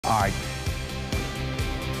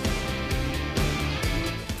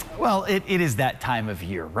Well, it is that time of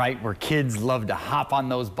year, right, where kids love to hop on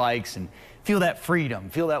those bikes and feel that freedom,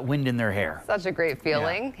 feel that wind in their hair. Such a great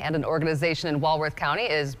feeling. Yeah. And an organization in Walworth County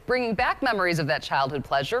is bringing back memories of that childhood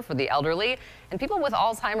pleasure for the elderly and people with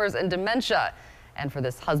Alzheimer's and dementia. And for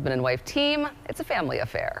this husband and wife team, it's a family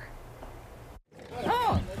affair.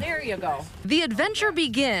 Oh, there you go. The adventure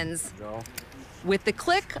begins with the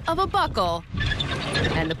click of a buckle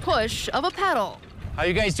and the push of a pedal. How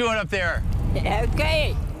you guys doing up there?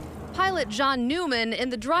 Okay. Pilot John Newman in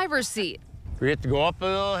the driver's seat. We get to go up a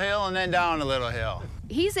little hill and then down a little hill.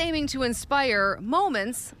 He's aiming to inspire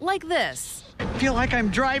moments like this. I feel like I'm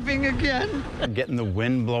driving again. Getting the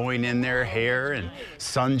wind blowing in their hair and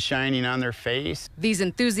sun shining on their face. These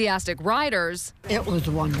enthusiastic riders It was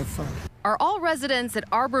wonderful. are all residents at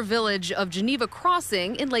Arbor Village of Geneva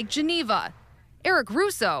Crossing in Lake Geneva. Eric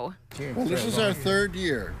Russo Well, this is our third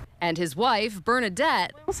year. and his wife,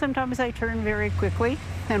 Bernadette, Sometimes I turn very quickly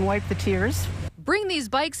and wipe the tears. bring these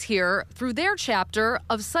bikes here through their chapter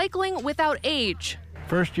of cycling without age.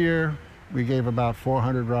 First year, we gave about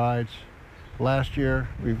 400 rides. Last year,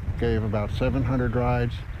 we gave about 700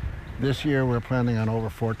 rides. This year, we're planning on over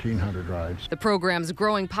 1,400 rides. The program's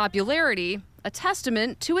growing popularity, a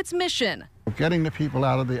testament to its mission. Getting the people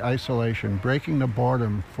out of the isolation, breaking the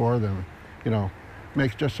boredom for them,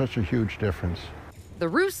 makes just such a huge difference. The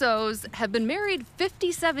Russos have been married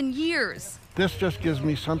 57 years. This just gives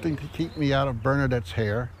me something to keep me out of Bernadette's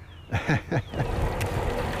hair.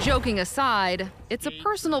 Joking aside, it's a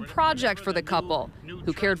personal project for the couple,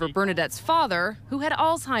 who cared for Bernadette's father, who had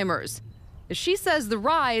Alzheimer's. She says the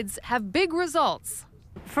rides have big results.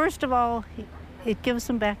 First of all, it gives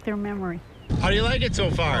them back their memory. How do you like it so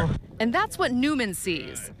far? And that's what Newman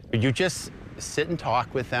sees. You just sit and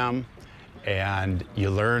talk with them and you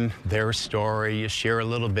learn their story. You share a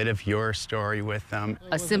little bit of your story with them.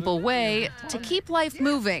 A simple way to keep life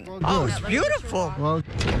moving, Oh, it's beautiful. Well,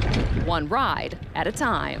 one ride at a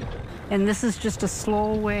time. And this is just a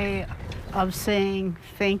slow way of saying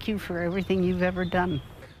thank you for everything you've ever done.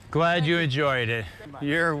 Glad you enjoyed it.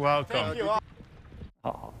 You're welcome.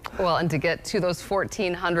 Well, and to get to those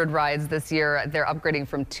 1,400 rides this year, they're upgrading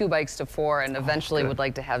from 2 bikes to 4 and eventually would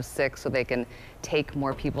like to have 6 so they can take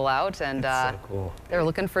more people out. And So cool. they're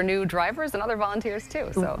looking for new drivers and other volunteers too.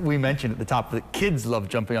 So We mentioned at the top that kids love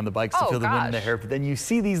jumping on the bikes to Oh, feel the wind in their gosh. hair, but then you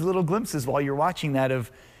see these little glimpses while you're watching that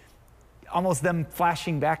of almost them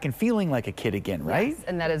flashing back and feeling like a kid again, right?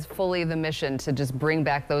 And that is fully the mission, to just bring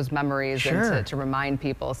back those memories Sure. and to remind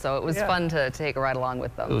people. So it was fun to take a ride along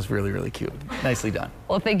with them. It was really, really cute. Nicely done.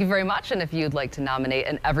 Well, thank you very much. And if you'd like to nominate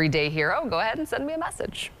an everyday hero, go ahead and send me a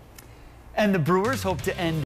message. And the Brewers hope to end